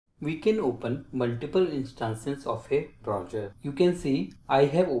we can open multiple instances of a browser. You can see I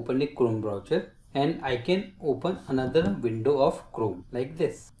have opened a Chrome browser and I can open another window of Chrome like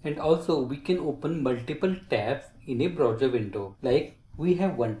this. And also we can open multiple tabs in a browser window. Like we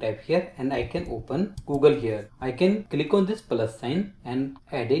have one tab here and I can open Google here. I can click on this plus sign and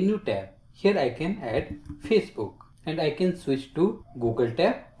add a new tab. Here I can add Facebook and I can switch to Google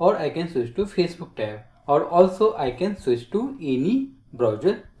tab or I can switch to Facebook tab, or also I can switch to any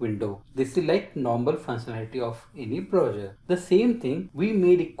browser window. This is like normal functionality of any browser. The same thing we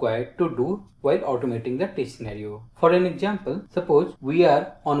may require to do while automating the test scenario. For an example, suppose we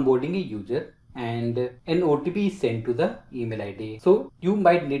are onboarding a user and an OTP is sent to the email ID. So you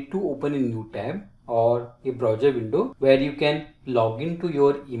might need to open a new tab or a browser window where you can log into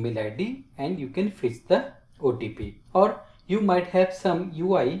your email ID and you can fetch the OTP, or you might have some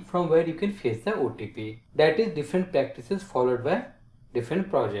UI from where you can fetch the OTP. That is different practices followed by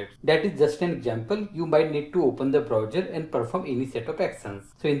different projects. That is just an example. You might need to open the browser and perform any set of actions.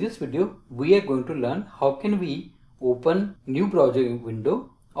 So in this video, we are going to learn how can we open new browser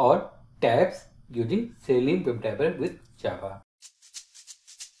window or tabs using Selenium WebDriver with Java.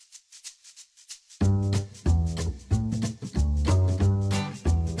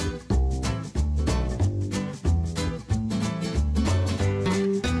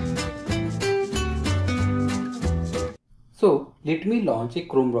 So let me launch a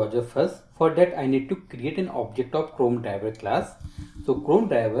Chrome browser first. For that I need to create an object of ChromeDriver class. So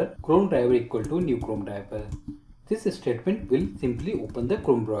ChromeDriver equal to new ChromeDriver. This statement will simply open the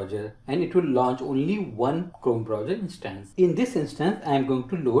Chrome browser and it will launch only one Chrome browser instance. In this instance I am going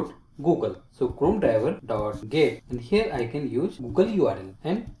to load Google. So ChromeDriver.get, and here I can use Google URL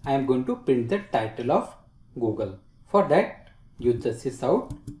and I am going to print the title of Google. For that use the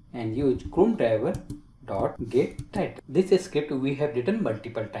sysout and use ChromeDriver.get title. This script we have written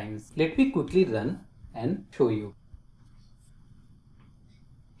multiple times. Let me quickly run and show you.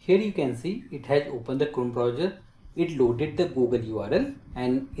 Here you can see it has opened the Chrome browser. It loaded the Google URL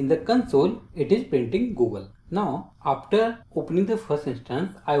and in the console it is printing Google. Now after opening the first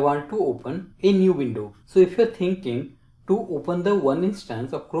instance, I want to open a new window. So if you're thinking to open the one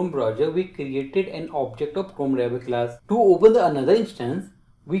instance of Chrome browser, we created an object of ChromeDriver class. To open the another instance,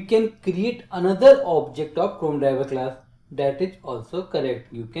 we can create another object of ChromeDriver class. That is also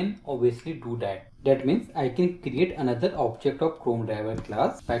correct. You can obviously do that. That means I can create another object of ChromeDriver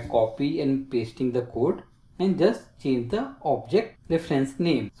class by copy and pasting the code and just change the object reference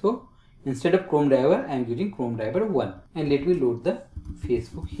name. So instead of ChromeDriver, I am using ChromeDriver 1, and let me load the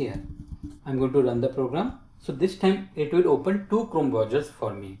Facebook here. I'm going to run the program. So this time it will open two Chrome browsers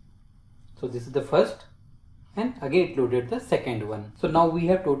for me. So this is the first, and again it loaded the second one. So now we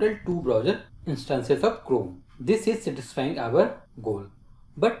have total two browser instances of Chrome. This is satisfying our goal.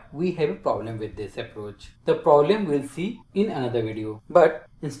 But we have a problem with this approach. The problem we'll see in another video. But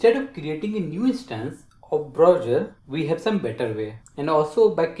instead of creating a new instance of browser, we have some better way. And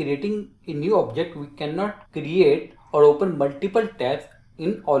also by creating a new object, we cannot create or open multiple tabs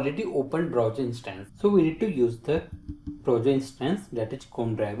in already opened browser instance. So we need to use the browser instance, that is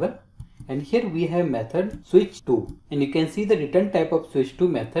ChromeDriver. And here we have method switch to, and you can see the return type of switch to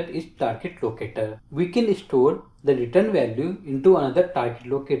method is target locator. We can store the return value into another target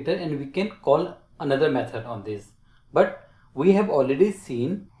locator and we can call another method on this. But we have already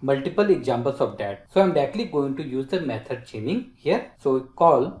seen multiple examples of that. So I'm directly going to use the method chaining here. So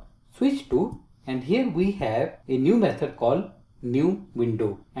call switch to, and here we have a new method called new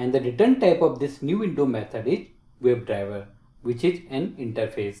window, and the return type of this new window method is WebDriver, which is an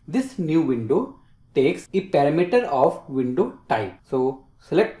interface. This new window takes a parameter of window type. So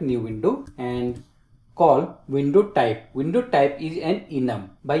select new window and call window type. Window type is an enum.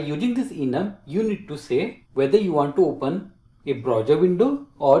 By using this enum, you need to say whether you want to open a browser window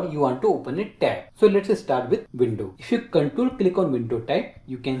or you want to open a tab. So let's start with window. If you control click on window type,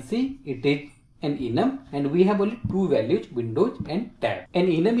 you can see it is an enum and we have only two values, windows and tab. An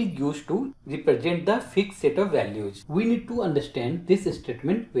enum is used to represent the fixed set of values. We need to understand this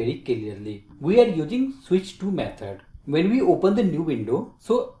statement very clearly. We are using switch to method. When we open the new window,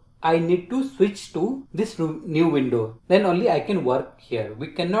 so I need to switch to this new window. Then only I can work here. We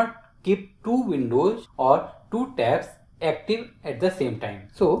cannot keep two windows or two tabs active at the same time.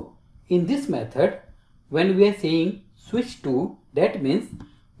 So in this method, when we are saying switch to, that means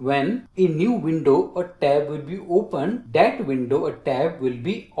when a new window or tab will be opened, that window or tab will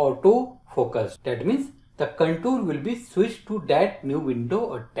be auto focused. That means the contour will be switched to that new window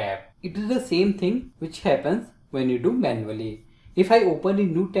or tab. It is the same thing which happens when you do manually. If I open a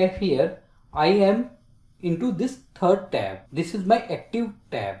new tab here, I am into this third tab. This is my active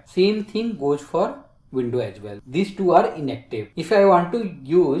tab. Same thing goes for window as well. These two are inactive. If I want to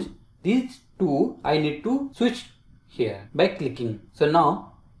use these two, I need to switch here by clicking. So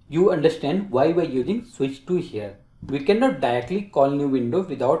now you understand why we're using switch to here. We cannot directly call new window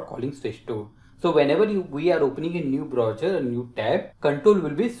without calling switch to. So whenever we are opening a new browser, a new tab, control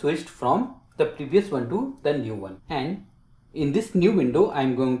will be switched from the previous one to the new one. And in this new window,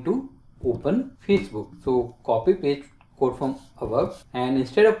 I'm going to open Facebook. So copy paste code from above, and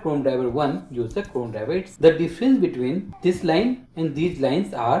instead of ChromeDriver 1, use the ChromeDriver. The difference between this line and these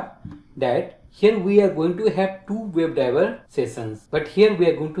lines are that here we are going to have two WebDriver sessions, but here we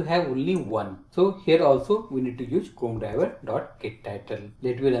are going to have only one. So here also we need to use ChromeDriver.getTitle.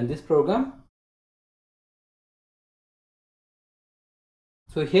 Let me run this program.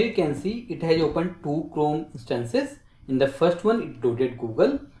 So here you can see it has opened two Chrome instances. In the first one it loaded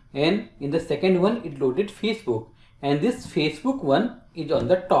Google, and in the second one it loaded Facebook, and this Facebook one is on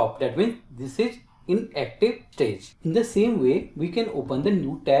the top. That means this is in active stage. In the same way we can open the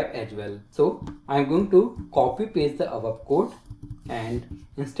new tab as well. So I'm going to copy paste the above code, and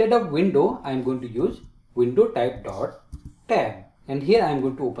instead of window I'm going to use window type dot tab, and here I'm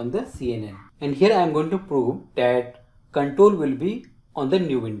going to open the CNN, and here I'm going to prove that control will be on the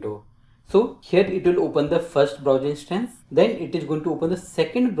new window. So here it will open the first browser instance, then it is going to open the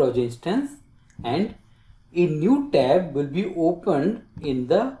second browser instance, and a new tab will be opened in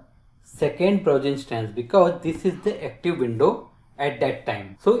the second browser instance because this is the active window at that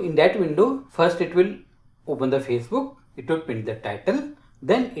time. So in that window, first it will open the Facebook, it will print the title,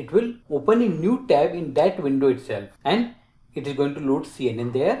 then it will open a new tab in that window itself, and it is going to load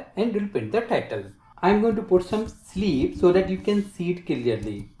CNN there and it will print the title. I'm going to put some sleep so that you can see it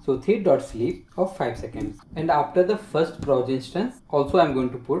clearly. So 3.sleep of 5 seconds. And after the first browser instance, also I'm going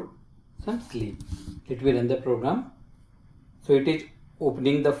to put some sleep. Let me run the program. So it is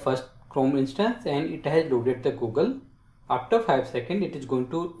opening the first Chrome instance and it has loaded the Google. After 5 seconds, it is going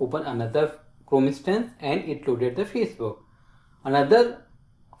to open another Chrome instance and it loaded the Facebook. Another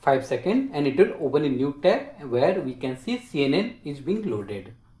 5 seconds and it will open a new tab where we can see CNN is being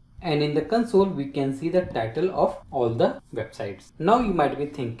loaded. And in the console we can see the title of all the websites. Now you might be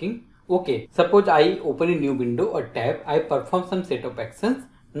thinking, okay, suppose I open a new window or tab, I perform some set of actions.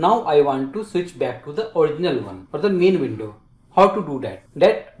 Now I want to switch back to the original one or the main window. How to do that?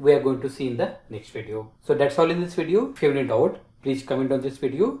 That we are going to see in the next video. So that's all in this video. If you have any doubt, please comment on this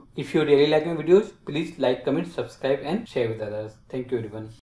video. If you really like my videos, please like, comment, subscribe and share with others. Thank you everyone.